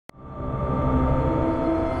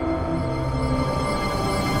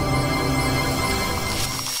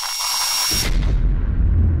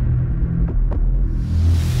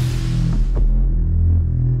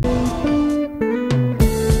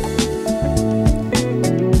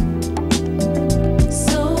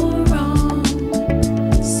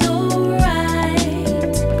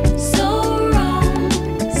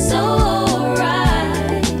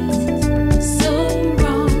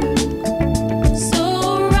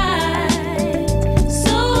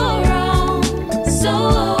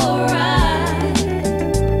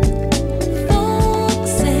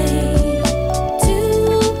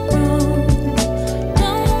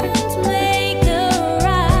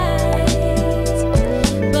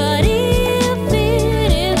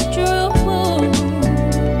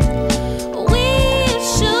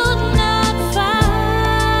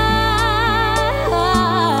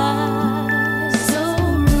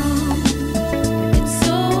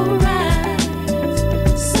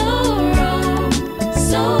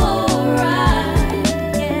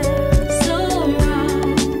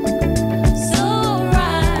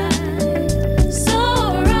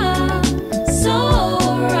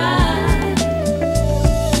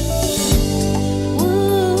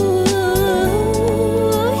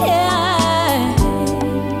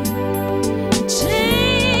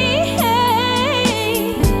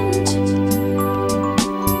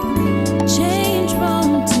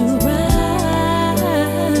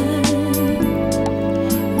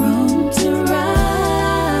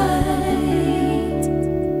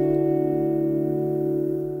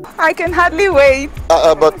I can hardly wait.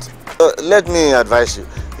 But let me advise you.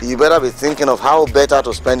 You better be thinking of how better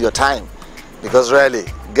to spend your time. Because really,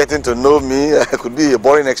 getting to know me could be a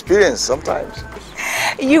boring experience sometimes.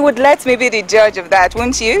 You would let me be the judge of that,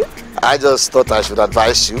 wouldn't you? I just thought I should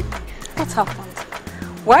advise you. What happened?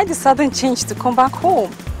 Why the sudden change to come back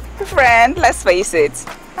home? Friend, let's face it.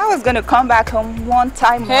 I was going to come back home one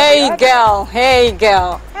time. Hey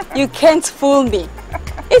girl, you can't fool me.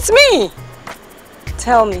 It's me.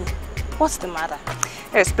 Tell me, what's the matter?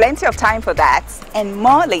 There's plenty of time for that, and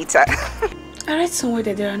more later. I read somewhere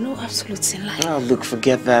that there are no absolutes in life. Oh, look,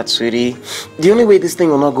 forget that, sweetie. The only way this thing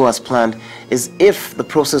will not go as planned is if the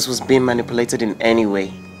process was being manipulated in any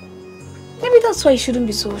way. Maybe that's why you shouldn't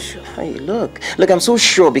be so sure. Hey, look, I'm so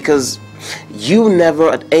sure because you never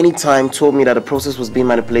at any time told me that the process was being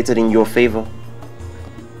manipulated in your favor.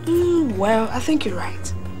 Well, I think you're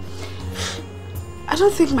right. I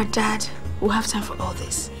don't think my dad will have time for all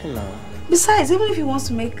this. No. Besides, even if he wants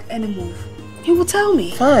to make any move, he will tell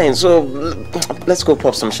me. Fine, so let's go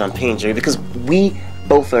pop some champagne, Jerry, because we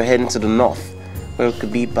both are heading to the north, where we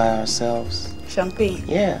could be by ourselves. Champagne?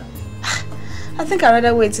 Yeah. I think I'd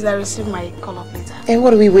rather wait till I receive my call-up later. Hey,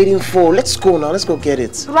 what are we waiting for? Let's go now, let's go get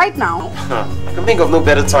it. Right now? I can think of no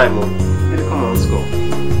better time, though. Come on, let's go.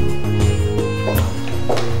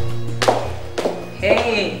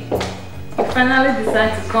 Hey, you finally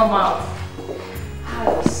decided to come out. I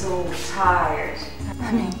was so tired.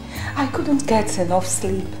 I mean, I couldn't get enough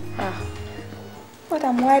sleep. But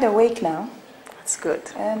I'm wide awake now. That's good.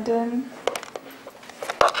 And,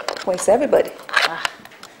 where's everybody?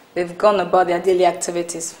 They've gone about their daily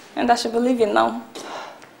activities, and I should be leaving now.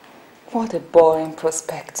 What a boring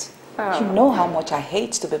prospect. You know how much I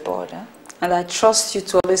hate to be bored, huh? And I trust you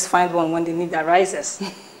to always find one when the need arises.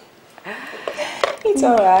 It's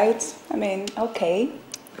alright. I mean, okay.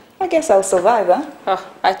 I guess I'll survive, huh?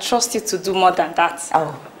 I trust you to do more than that.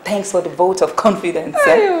 Oh, thanks for the vote of confidence.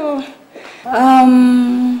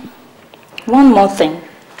 One more thing.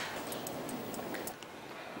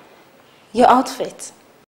 Your outfit.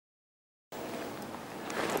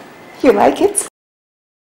 You like it?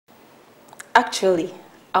 Actually,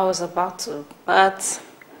 I was about to, but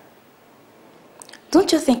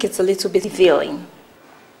don't you think it's a little bit revealing?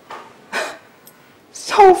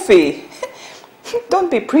 Sophie, don't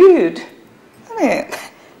be prude. I mean,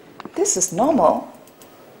 this is normal.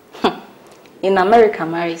 In America,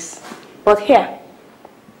 Maris. But here,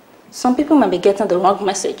 some people might be getting the wrong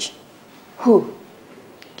message. Who?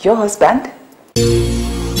 Your husband?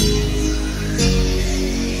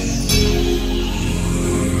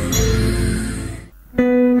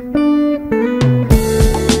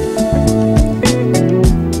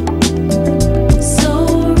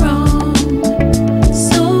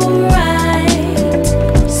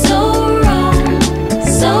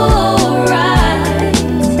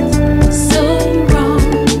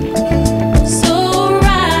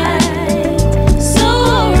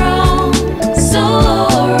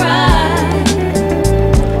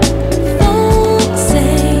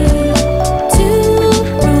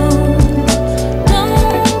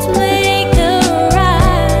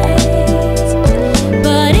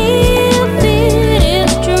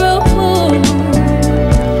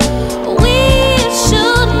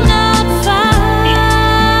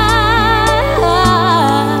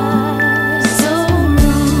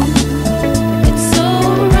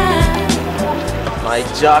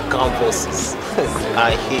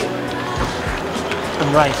 I hear.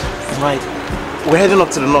 I'm right. We're heading up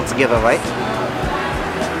to the north together, right?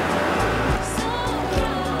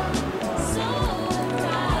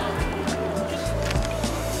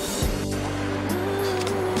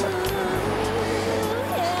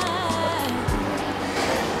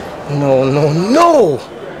 No!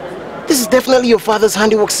 This is definitely your father's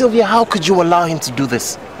handiwork, Sylvia. How could you allow him to do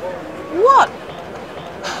this? What?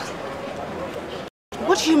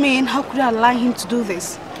 What do you mean, how could I allow him to do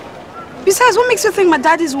this? Besides, what makes you think my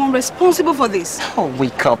dad is the one responsible for this? Oh,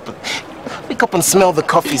 wake up. Wake up and smell the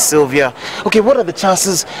coffee, Sylvia. Okay, what are the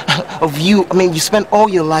chances of you? I mean, you spent all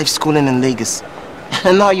your life schooling in Lagos.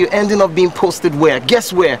 And now you're ending up being posted where?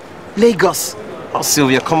 Guess where? Lagos. Oh,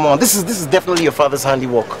 Sylvia, come on. This is definitely your father's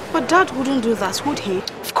handiwork. But Dad wouldn't do that, would he?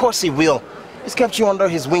 Of course he will. He's kept you under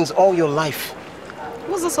his wings all your life.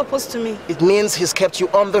 What's that supposed to mean? It means he's kept you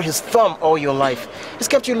under his thumb all your life. He's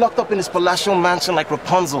kept you locked up in his palatial mansion like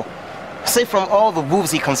Rapunzel. Safe from all the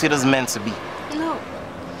wolves he considers men to be. No.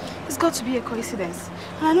 It's got to be a coincidence.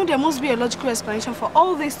 And I know there must be a logical explanation for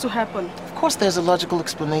all this to happen. Of course there's a logical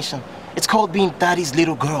explanation. It's called being daddy's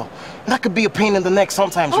little girl. That could be a pain in the neck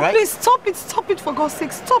sometimes, right? Oh, please, stop it for God's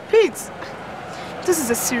sake, stop it. This is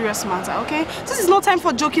a serious matter, okay? This is no time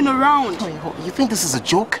for joking around. Oh, you think this is a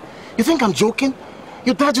joke? You think I'm joking?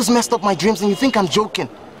 Your dad just messed up my dreams and you think I'm joking?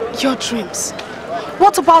 Your dreams?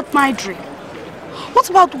 What about my dream? What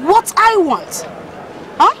about what I want?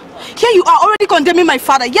 Huh? Here you are already condemning my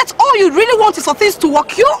father, yet all you really want is for things to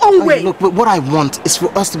work your own way. Look, but what I want is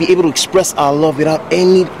for us to be able to express our love without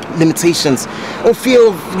any limitations or fear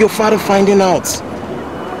of your father finding out.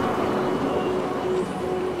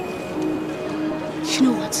 You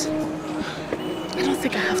know what? I don't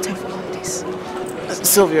think I have time for all this.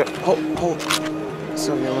 Sylvia, hold.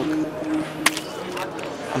 Sylvia, look.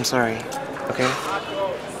 I'm sorry, okay?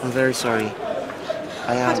 I'm very sorry.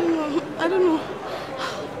 I don't know.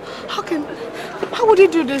 How would you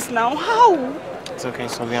do this now? How? It's okay,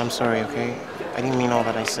 Sylvia, I'm sorry, okay? I didn't mean all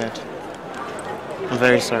that I said. I'm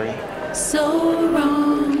very sorry. So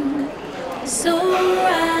wrong, so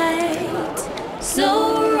right,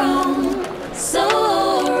 so wrong, so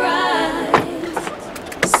right,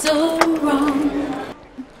 so wrong,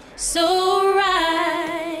 so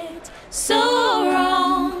right, so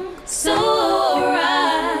wrong, so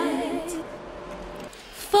right.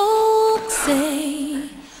 Folks say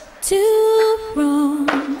two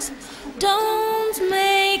wrongs don't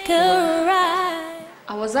make a right.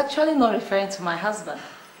 I was actually not referring to my husband.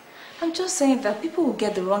 I'm just saying that people will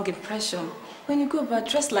get the wrong impression when you go about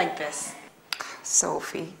dressed like this.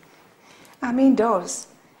 Sophie, I'm indoors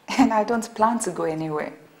and I don't plan to go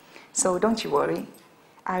anywhere. So don't you worry.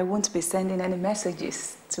 I won't be sending any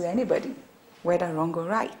messages to anybody, whether wrong or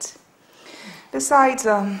right. Besides,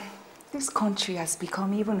 this country has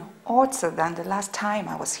become even hotter than the last time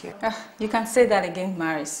I was here. You can say that again,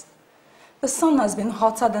 Maris. The sun has been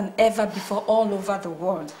hotter than ever before all over the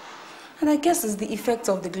world. And I guess it's the effect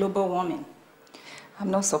of the global warming. I'm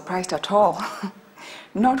not surprised at all.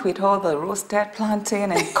 Not with all the roasted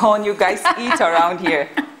plantain and corn you guys eat around here.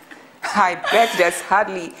 I bet there's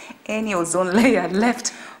hardly any ozone layer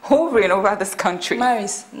left hovering over this country.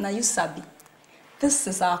 Maris, now you sabi. This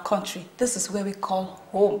is our country. This is where we call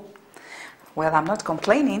home. Well, I'm not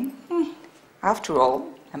complaining. After all,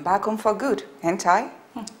 I'm back home for good, ain't I?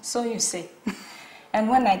 So you say. And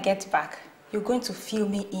when I get back, you're going to fill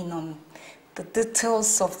me in on the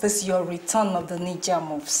details of this your return of the ninja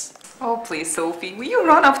moves. Oh, please, Sophie, will you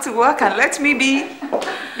run off to work and let me be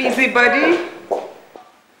busybody?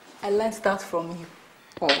 I learned that from you.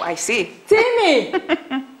 Oh, I see. Timi!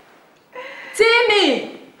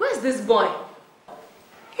 Timi! Where's this boy?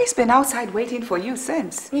 He's been outside waiting for you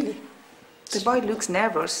since. Really? The boy looks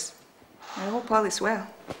nervous. I hope all is well.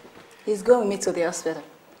 He's going with me to the hospital.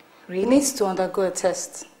 Really? He needs to undergo a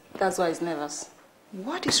test. That's why he's nervous.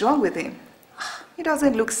 What is wrong with him? He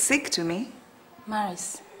doesn't look sick to me.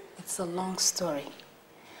 Maris, it's a long story.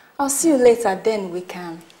 I'll see you later, then we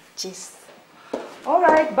can gist. All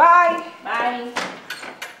right, bye. Bye.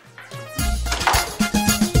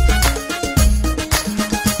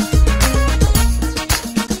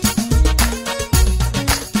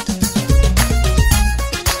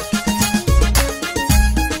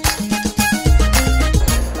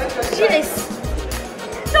 Yes,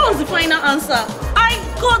 that was the final answer. I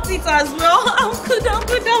got it as well. I'm good.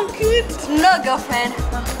 No, girlfriend.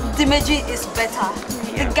 Dimeji is better.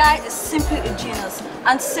 Yeah. The guy is simply a genius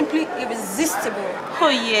and simply irresistible. Oh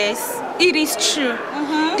yes, it is true.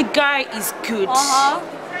 The guy is good.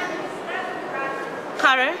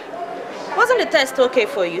 Kare, wasn't the test okay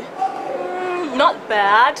for you? Not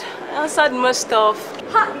bad. I answered most stuff.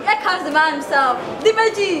 Here comes the man himself.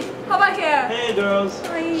 Dimeji, come back here. Hey girls.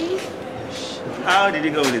 Hi. How did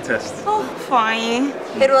you go with the test? Oh, fine.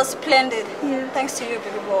 It was splendid. Yeah. Thanks to you,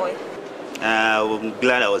 baby boy. I'm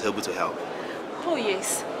glad I was able to help. Oh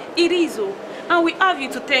yes, it is. And we have you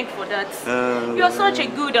to thank for that. You are such a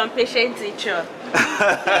good and patient teacher.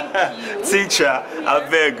 Thank you. Teacher, I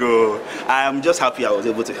beg you. I am just happy I was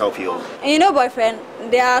able to help you. And you know, boyfriend,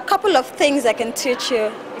 there are a couple of things I can teach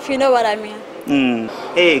you, if you know what I mean.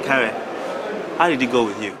 Hey, Kare, how did it go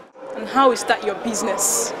with you? And how is that your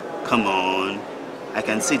business? Come on. I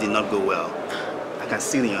can see it did not go well. I can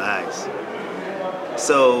see it in your eyes.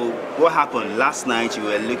 So, what happened? Last night you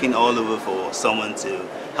were looking all over for someone to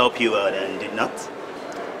help you out and did not?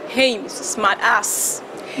 Hey, Mr. Smart Ass.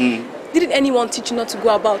 Didn't anyone teach you not to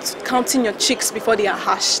go about counting your chicks before they are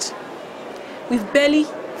hatched? We've barely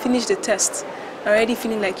finished the test. Already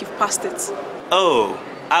feeling like you've passed it. Oh,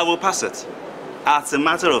 I will pass it. As a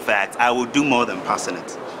matter of fact, I will do more than passing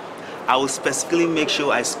it. I will specifically make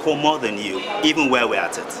sure I score more than you, even where we're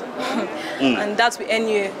at it. And that will earn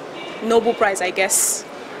you a Nobel Prize, I guess.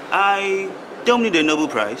 I don't need a Nobel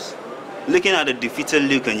Prize. Looking at the defeated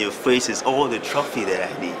look on your face is all the trophy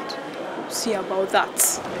that I need. see about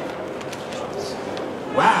that.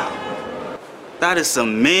 Wow. That is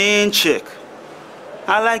some mean chick.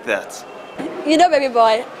 I like that. You know, baby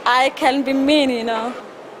boy, I can be mean, you know.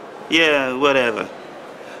 Yeah, whatever.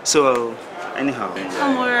 So, anyhow.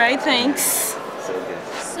 I'm alright, thanks. So good.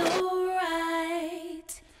 So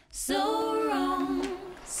right, so wrong,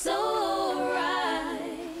 so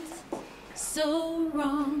right, so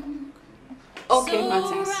wrong. Okay, so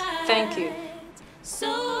Martins. right, Thank you. So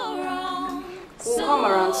wrong. We'll come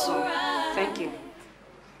around soon. Thank you.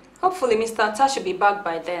 Hopefully, Mr. Ta should be back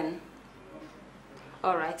by then.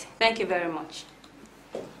 All right. Thank you very much.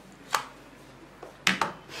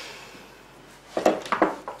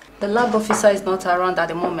 The lab officer is not around at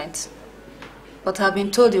the moment, but I've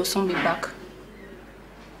been told he'll soon be back.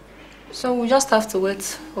 So we'll just have to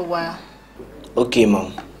wait a while. Okay,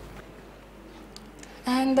 Mom.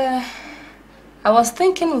 And I was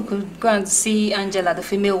thinking we could go and see Angela, the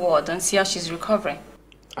female ward, and see how she's recovering.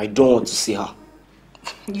 I don't want to see her.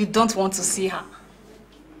 You don't want to see her?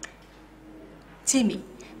 Timi,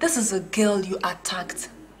 this is a girl you attacked.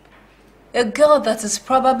 A girl that is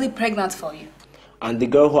probably pregnant for you. And the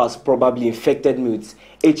girl who has probably infected me with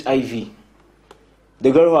HIV.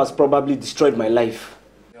 The girl who has probably destroyed my life.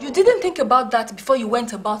 You didn't think about that before you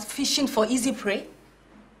went about fishing for easy prey?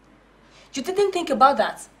 You didn't think about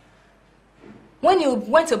that? When you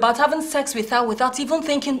went about having sex with her without even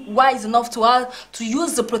thinking wise enough to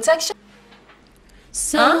use the protection?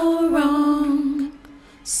 So wrong,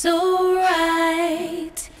 so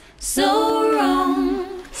right, so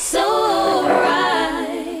wrong, so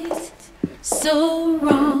right, so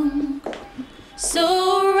wrong,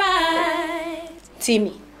 so right.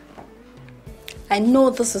 Timi, I know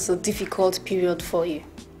this is a difficult period for you.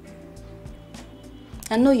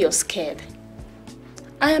 I know you're scared.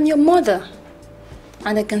 I am your mother,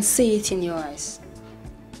 and I can see it in your eyes.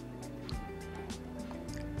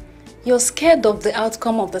 You're scared of the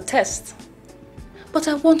outcome of the test. But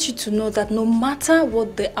I want you to know that no matter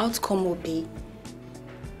what the outcome will be,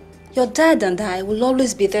 your dad and I will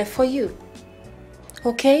always be there for you.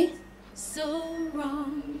 Okay? So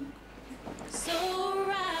wrong, so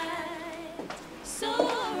right, so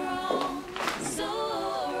wrong, so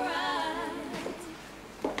right.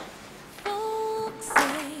 Folks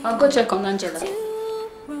say I'll go check on Angela. too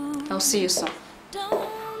wrong, I'll see you soon.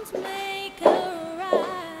 don't make her right.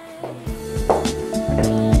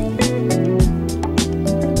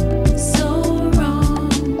 So wrong,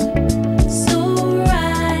 so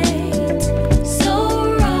right,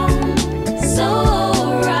 so wrong, so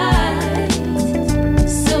right,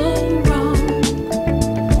 so wrong,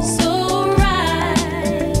 so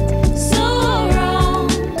right, so wrong,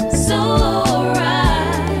 so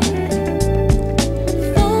right.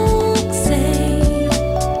 Folks say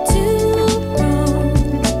too wrong,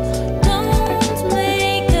 don't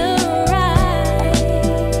make a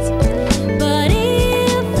right. But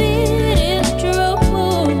if it is true,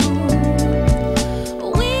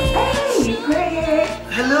 we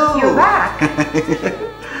Hello. You're back.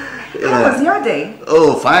 How was your day?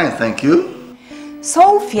 Oh, fine, thank you.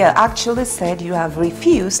 Sophia actually said you have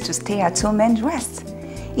refused to stay at home and rest,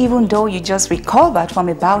 even though you just recovered from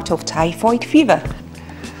a bout of typhoid fever.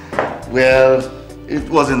 Well, it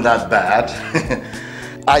wasn't that bad.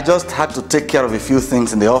 I just had to take care of a few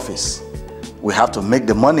things in the office. We have to make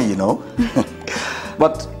the money, you know.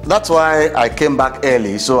 But that's why I came back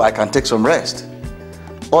early, so I can take some rest.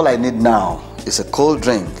 All I need now is a cold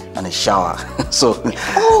drink and a shower. So,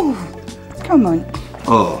 Oh, come on.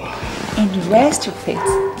 oh, And rest your feet.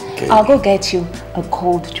 Okay. I'll go get you a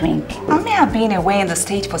cold drink. I may have been away in the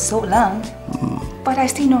States for so long, but I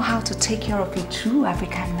still know how to take care of a true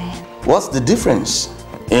African man. what's the difference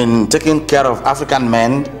in taking care of African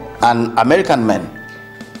men and American men?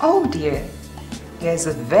 Oh dear, there's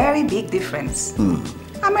a very big difference.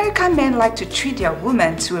 American men like to treat their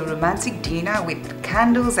woman to a romantic dinner with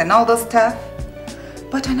candles and all that stuff.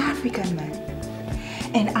 But an African man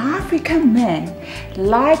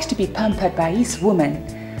likes to be pampered by his woman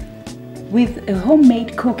with a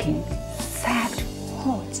homemade cooking, served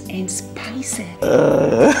hot and spicy.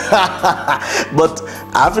 But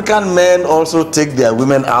African men also take their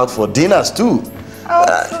women out for dinners too.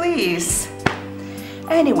 Oh, please.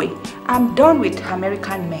 Anyway, I'm done with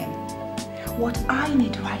American men. What I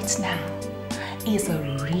need right now is a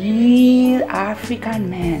real African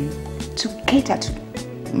man to cater to.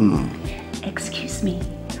 Excuse me,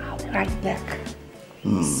 I'll be right back.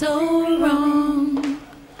 so wrong,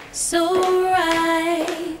 so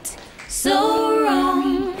right, so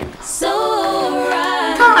wrong, so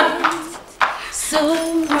right,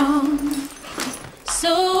 so wrong,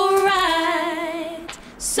 so right,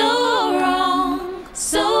 so wrong.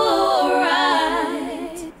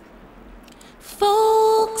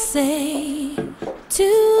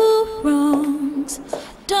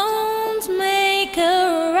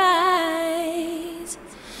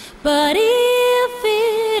 But if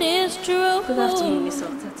it is true. Good afternoon, Miss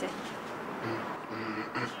Otate.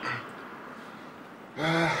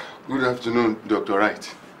 Good afternoon, Dr.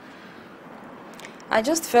 Wright. I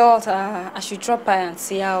just felt I should drop by and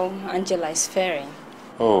see how Angela is faring.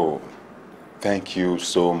 Oh, thank you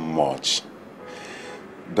so much.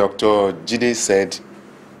 Dr. Jide said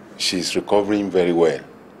she's recovering very well.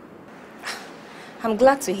 I'm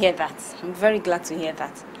glad to hear that. I'm very glad to hear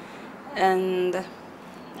that. And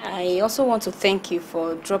I also want to thank you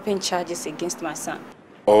for dropping charges against my son.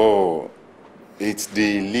 Oh, it's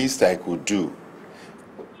the least I could do.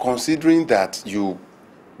 Considering that you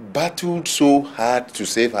battled so hard to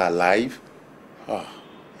save her life,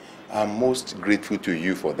 I'm most grateful to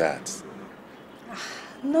you for that.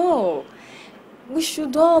 No, we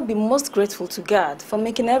should all be most grateful to God for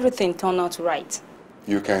making everything turn out right.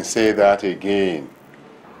 You can say that again.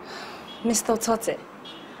 Mr. Tote,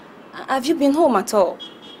 have you been home at all?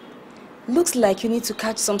 Looks like you need to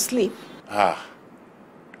catch some sleep. I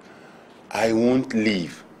won't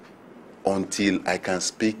leave until I can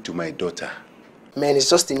speak to my daughter. Man, it's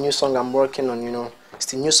just the new song I'm working on, you know. It's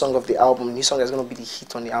the new song of the album. The new song that's going to be the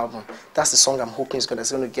hit on the album. That's the song I'm hoping is going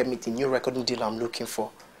to get me the new recording deal I'm looking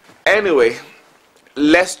for. Anyway,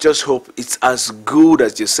 let's just hope it's as good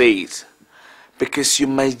as you say it. Because you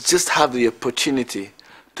might just have the opportunity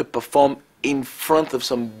to perform in front of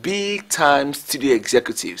some big-time studio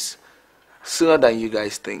executives sooner than you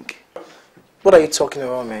guys think. What are you talking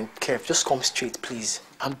about, man? Kev, just come straight, please.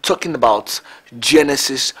 I'm talking about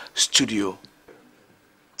Genesis Studio.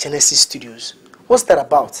 Genesis Studios? What's that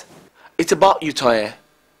about? It's about you, Tonye.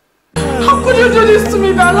 How could you do this to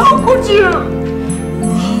me, Dad? How could you?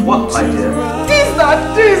 What, my dear?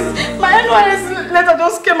 This. My NYSC letter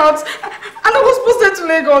just came out and I was posted to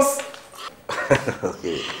Lagos.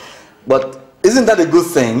 Okay. But isn't that a good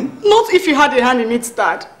thing? Not if you had a hand in it,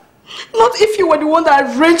 Dad. Not if you were the one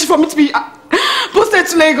that arranged for me to be posted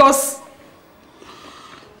to Lagos.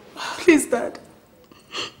 Please, Dad.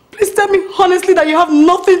 Please tell me honestly that you have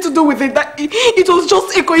nothing to do with it, that it was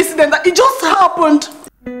just a coincidence, that it just happened.